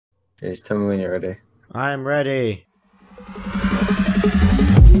Just tell me when you're ready. I am ready.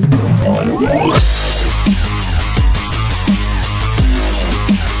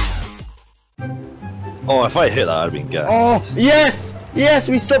 Oh, if I hit that, I'd have been good. Oh, yes! Yes,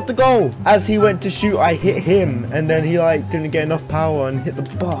 we stopped the goal! As he went to shoot, I hit him, and then he, like, didn't get enough power and hit the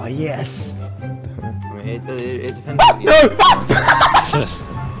bar. Yes! I mean, it depends on you. No!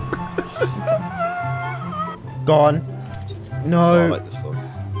 Gone. Oh, I No. like this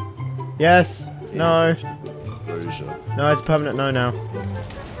one. Yes. No. Version. No, it's permanent no now.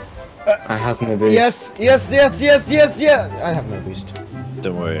 I has no boost. Yes! Yes, yes, yes, yes, yes! I have no boost.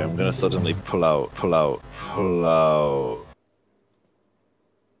 Don't worry, I'm gonna suddenly pull out.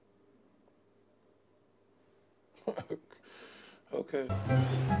 Okay.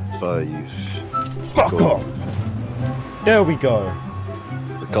 5. Fuck Go. off! There we go.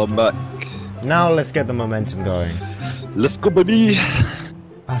 The comeback. Now let's get the momentum going. Let's go, baby!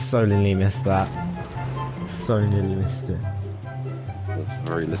 I so nearly missed that. So nearly missed it. That's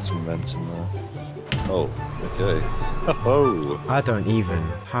very little momentum there. Oh, okay. Oh! I don't even.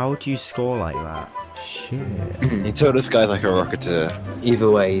 How do you score like that? Shit. He told this guy like a rocketeer. Either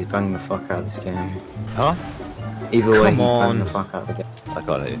way, he's banging the fuck out of this game. Huh? Either way, Come he's on. banging the fuck out of the game. I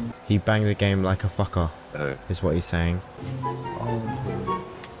can't hear. He banged the game like a fucker, Oh. is what he's saying.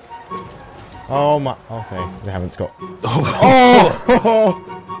 Oh my. Okay, they haven't scored. Oh! Oh!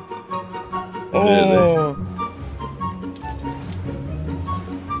 Oh!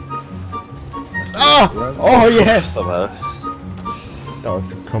 Oh! Oh yes! Somehow. That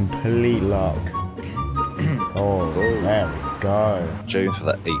was complete luck. Oh, there we go. James for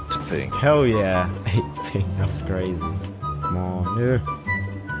that 8 ping. Hell yeah. 8 ping, that's crazy. Come on, no.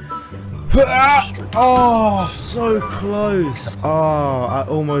 Oh, so close. Oh, I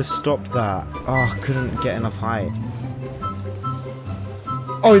almost stopped that. Oh, I couldn't get enough height.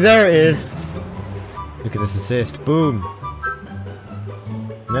 Oh, there it is. Look at this assist. Boom.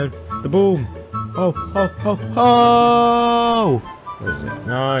 No, the boom. Oh, oh, oh, oh. Where is it?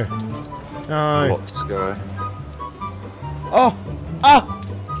 No. No. Lots to go. Oh! Ah!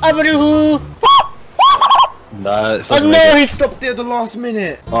 Abadoo! No, it's Oh not no, he stopped it at the last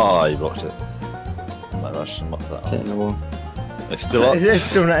minute! Oh, you blocked it. Might rush him up that Hitting the wall. one. It's still up. It's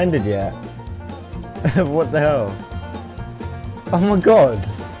still not ended yet. What the hell? Oh my god!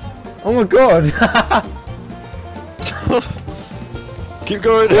 Oh my god! Keep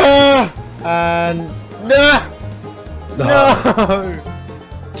going! And... No! No!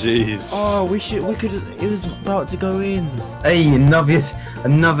 Jeez. Oh, we could... It was about to go in. Hey,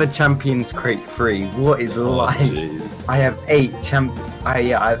 another Champions Crate 3. What is life? Jeez. I have 8 I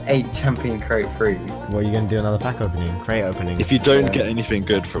have 8 Champion Crate 3. What, are you going to do another pack opening? Crate opening? If you don't get anything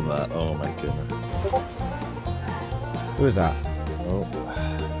good from that, oh my goodness. Who was that? Oh,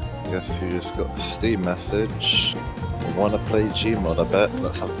 I guess you just got the Steam message. You wanna play Gmod, I bet.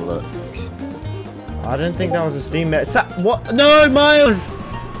 Let's have a look. I don't think that was a Steam message. What? No, Miles!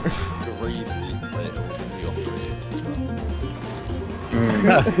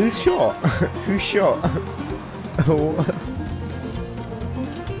 Who shot? Who shot?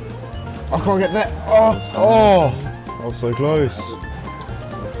 I can't get that. Oh, oh! I was so close.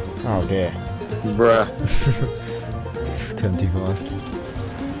 Oh dear. Bruh. Turned too fast.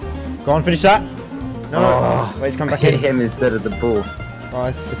 Go on, finish that. No, Oh, wait, it's come I back hit in. him instead of the ball. Oh,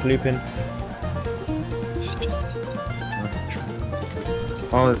 it's looping.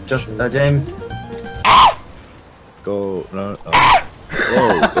 Oh, it's just James. Go, no, oh.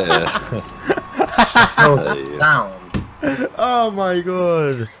 Whoa, there. Oh, There you go. down. Oh my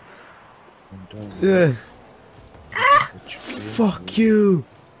god. Yeah. Fuck you.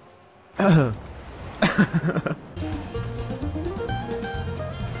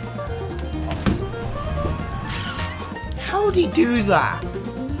 How'd he do that?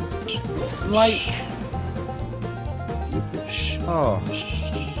 Like... Oh.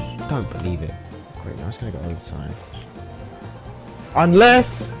 Don't believe it. Great, now it's gonna go overtime.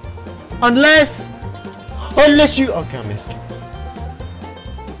 Unless you... Okay, I missed.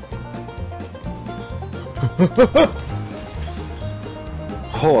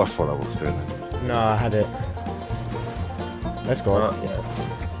 Oh, I thought I was doing it. No, I had it. Let's go. Yeah.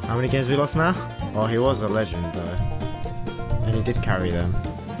 How many games we lost now? Oh, he was a legend though. And he did carry them.